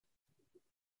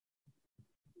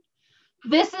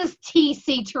This is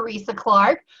TC Teresa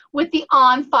Clark with the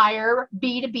On Fire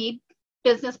B2B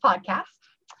Business Podcast.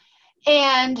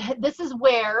 And this is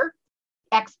where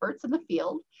experts in the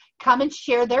field come and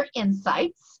share their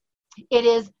insights. It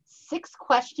is 6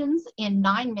 questions in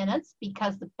 9 minutes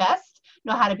because the best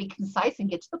know how to be concise and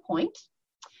get to the point.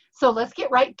 So let's get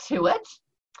right to it.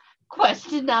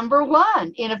 Question number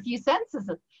 1, in a few sentences,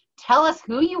 tell us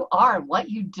who you are and what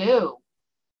you do.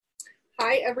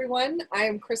 Hi, everyone. I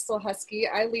am Crystal Husky.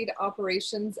 I lead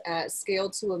operations at Scale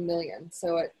to a Million.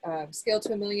 So at Scale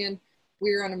to a Million,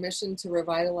 we're on a mission to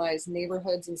revitalize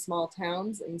neighborhoods and small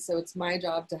towns. And so it's my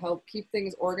job to help keep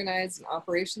things organized and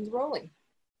operations rolling.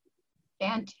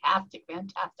 Fantastic,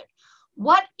 fantastic.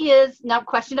 Now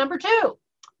question number 2,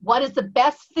 what is the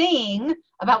best thing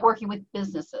about working with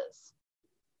businesses?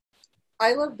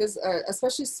 I love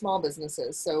especially small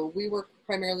businesses. So we work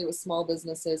primarily with small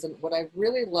businesses. And what I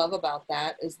really love about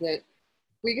that is that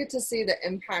we get to see the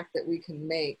impact that we can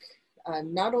make,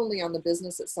 not only on the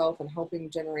business itself and helping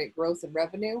generate growth and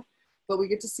revenue, but we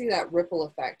get to see that ripple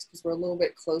effect because we're a little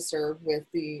bit closer with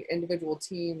the individual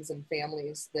teams and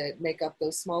families that make up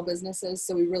those small businesses.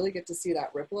 So we really get to see that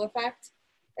ripple effect.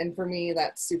 And for me,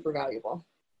 that's super valuable.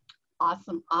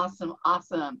 Awesome, awesome,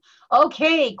 awesome.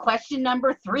 Okay, question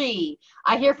number 3.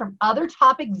 I hear from other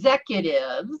top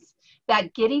executives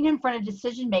that getting in front of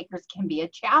decision makers can be a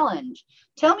challenge.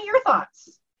 Tell me your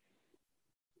thoughts.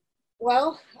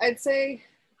 Well, I'd say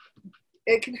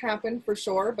it can happen for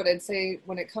sure, but I'd say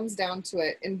when it comes down to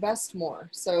it, invest more.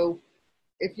 So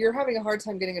if you're having a hard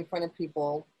time getting in front of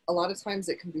people, a lot of times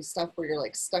it can be stuff where you're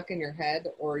like stuck in your head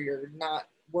or you're not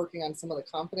working on some of the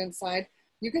confidence side.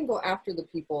 You can go after the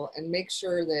people and make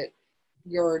sure that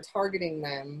you're targeting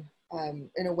them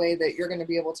in a way that you're going to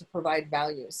be able to provide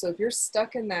value. So if you're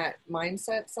stuck in that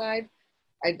mindset side,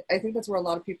 I think that's where a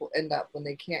lot of people end up when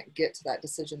they can't get to that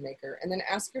decision maker. And then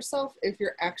ask yourself if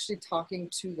you're actually talking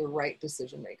to the right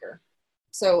decision maker.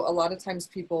 So a lot of times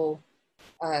people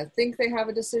think they have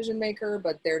a decision maker,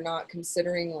 but they're not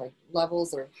considering like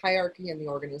levels of hierarchy in the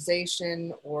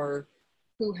organization or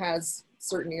who has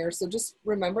certain ears. So just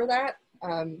remember that.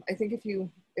 I think if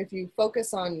you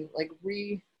focus on like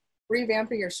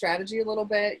revamping your strategy a little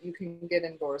bit, you can get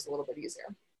indoors a little bit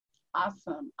easier.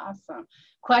 Awesome, awesome.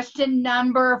 Question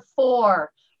number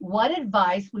 4. What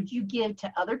advice would you give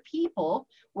to other people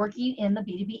working in the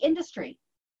B2B industry?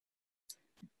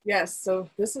 Yes, so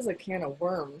this is a can of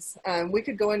worms. We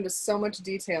could go into so much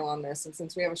detail on this, and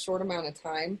since we have a short amount of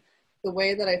time, the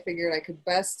way that I figured I could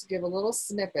best give a little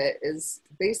snippet is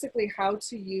basically how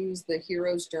to use the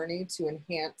hero's journey to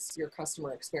enhance your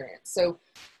customer experience. So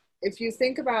if you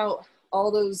think about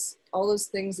all those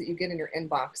things that you get in your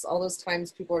inbox, all those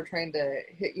times people are trying to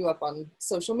hit you up on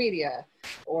social media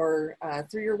or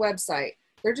through your website,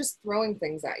 they're just throwing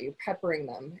things at you, peppering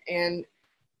them, and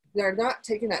they're not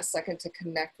taking that second to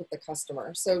connect with the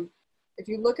customer. So if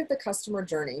you look at the customer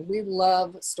journey, we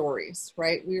love stories,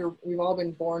 right? We've all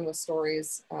been born with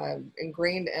stories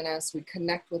ingrained in us. We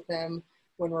connect with them.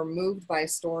 When we're moved by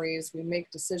stories, we make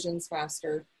decisions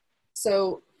faster.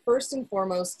 So first and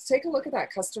foremost, take a look at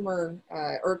that customer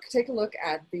or take a look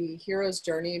at the hero's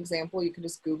journey example. You can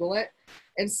just Google it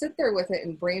and sit there with it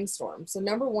and brainstorm. So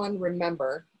number 1,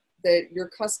 remember that your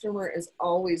customer is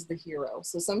always the hero.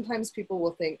 So sometimes people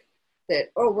will think that,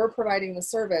 oh, we're providing the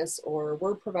service or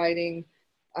we're providing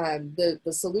the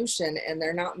solution, and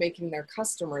they're not making their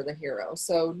customer the hero.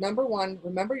 So number 1,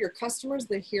 remember your customer's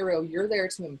the hero. You're there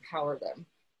to empower them.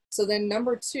 So then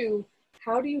number 2,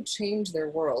 how do you change their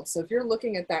world? So if you're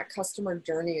looking at that customer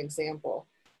journey example,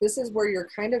 this is where you're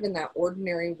kind of in that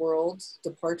ordinary world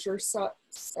departure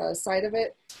side of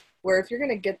it, where if you're going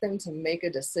to get them to make a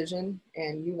decision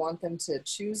and you want them to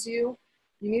choose you,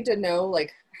 you need to know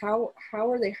like how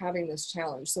are they having this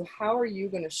challenge? So how are you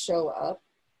going to show up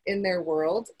in their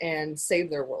world and save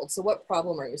their world? So what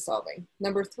problem are you solving?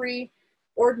 Number 3,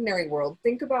 ordinary world.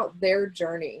 Think about their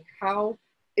journey. How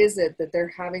is it that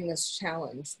they're having this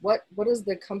challenge? What is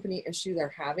the company issue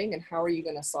they're having and how are you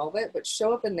going to solve it? But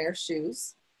show up in their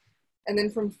shoes. And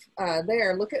then from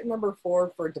there, look at number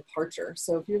 4 for departure.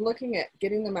 So if you're looking at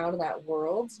getting them out of that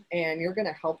world and you're going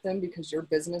to help them because your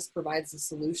business provides a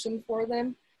solution for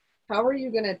them, how are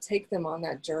you going to take them on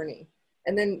that journey?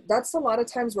 And then that's a lot of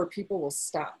times where people will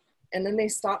stop. And then they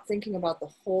stop thinking about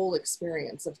the whole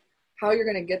experience of how you're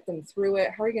going to get them through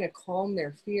it. How are you going to calm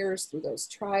their fears through those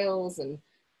trials and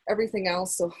everything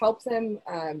else? So help them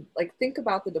like think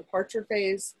about the departure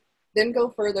phase. Then go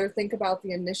further, think about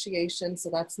the initiation. So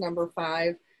that's number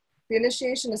 5. The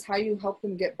initiation is how you help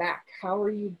them get back. How are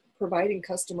you providing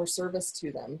customer service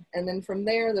to them? And then from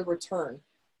there, the return.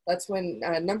 That's when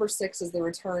number 6 is the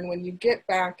return. When you get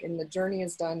back and the journey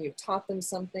is done, you've taught them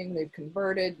something, they've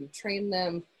converted, you've trained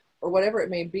them, or whatever it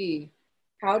may be.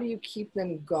 How do you keep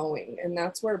them going? And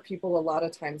that's where people, a lot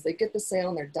of times, they get the sale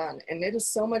and they're done. And it is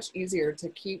so much easier to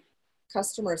keep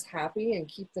customers happy and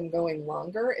keep them going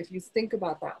longer if you think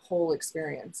about that whole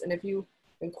experience. And if you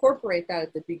incorporate that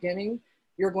at the beginning,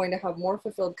 you're going to have more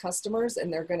fulfilled customers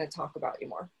and they're going to talk about you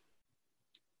more.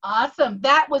 Awesome.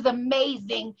 That was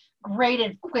amazing. Great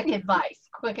and quick advice.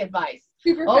 Quick advice.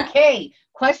 Super okay.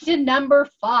 Question number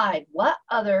 5. What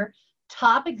other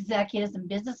top executives and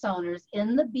business owners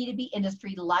in the B2B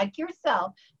industry like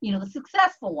yourself, you know, the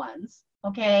successful ones,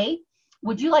 okay,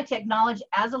 would you like to acknowledge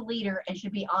as a leader and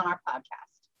should be on our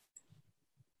podcast?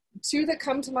 2 that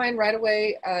come to mind right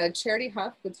away, Charity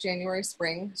Huff with January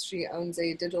Spring. She owns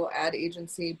a digital ad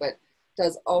agency, but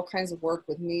does all kinds of work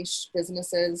with niche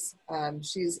businesses.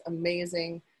 She's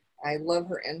amazing. I love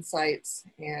her insights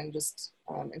and just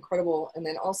incredible. And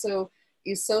then also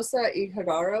Isosa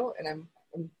Ihagaro, and I'm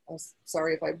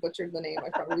sorry if I butchered the name, I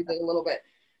probably did a little bit.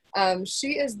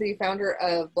 She is the founder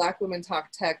of Black Women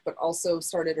Talk Tech, but also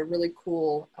started a really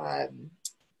cool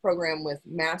program with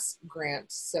Mass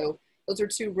Grants. So those are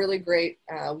 2 really great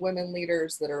women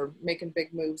leaders that are making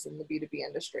big moves in the B2B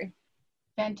industry.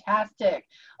 Fantastic.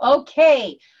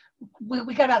 Okay,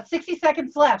 we got about 60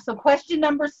 seconds left. So question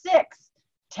number 6,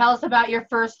 tell us about your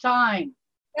first time.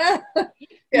 Yes.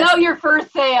 No, your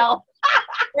first sale.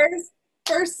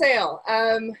 First sale.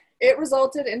 It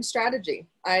resulted in strategy.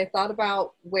 I thought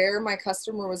about where my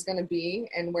customer was going to be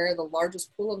and where the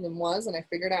largest pool of them was, and I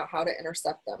figured out how to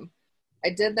intercept them. I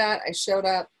did that. I showed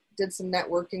up, did some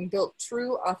networking, built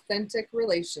true, authentic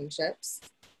relationships.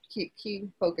 Key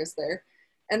focus there.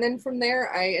 And then from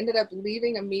there, I ended up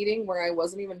leaving a meeting where I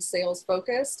wasn't even sales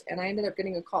focused, and I ended up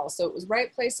getting a call. So it was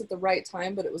right place at the right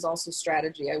time, but it was also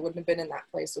strategy. I wouldn't have been in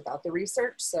that place without the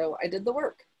research. So I did the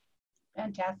work.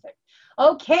 Fantastic.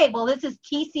 Okay, well, this is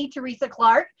TC Teresa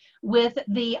Clark with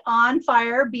the On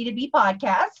Fire B2B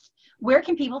podcast. Where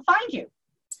can people find you?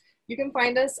 You can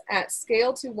find us at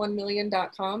scale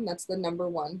to1million.com. That's the number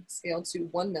 1, scale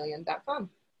to1million.com.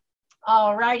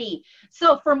 All righty.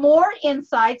 So for more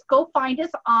insights, go find us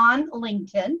on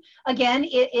LinkedIn. Again,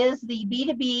 it is the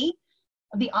B2B,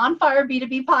 the On Fire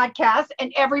B2B podcast,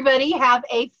 and everybody have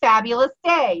a fabulous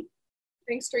day.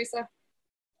 Thanks, Teresa.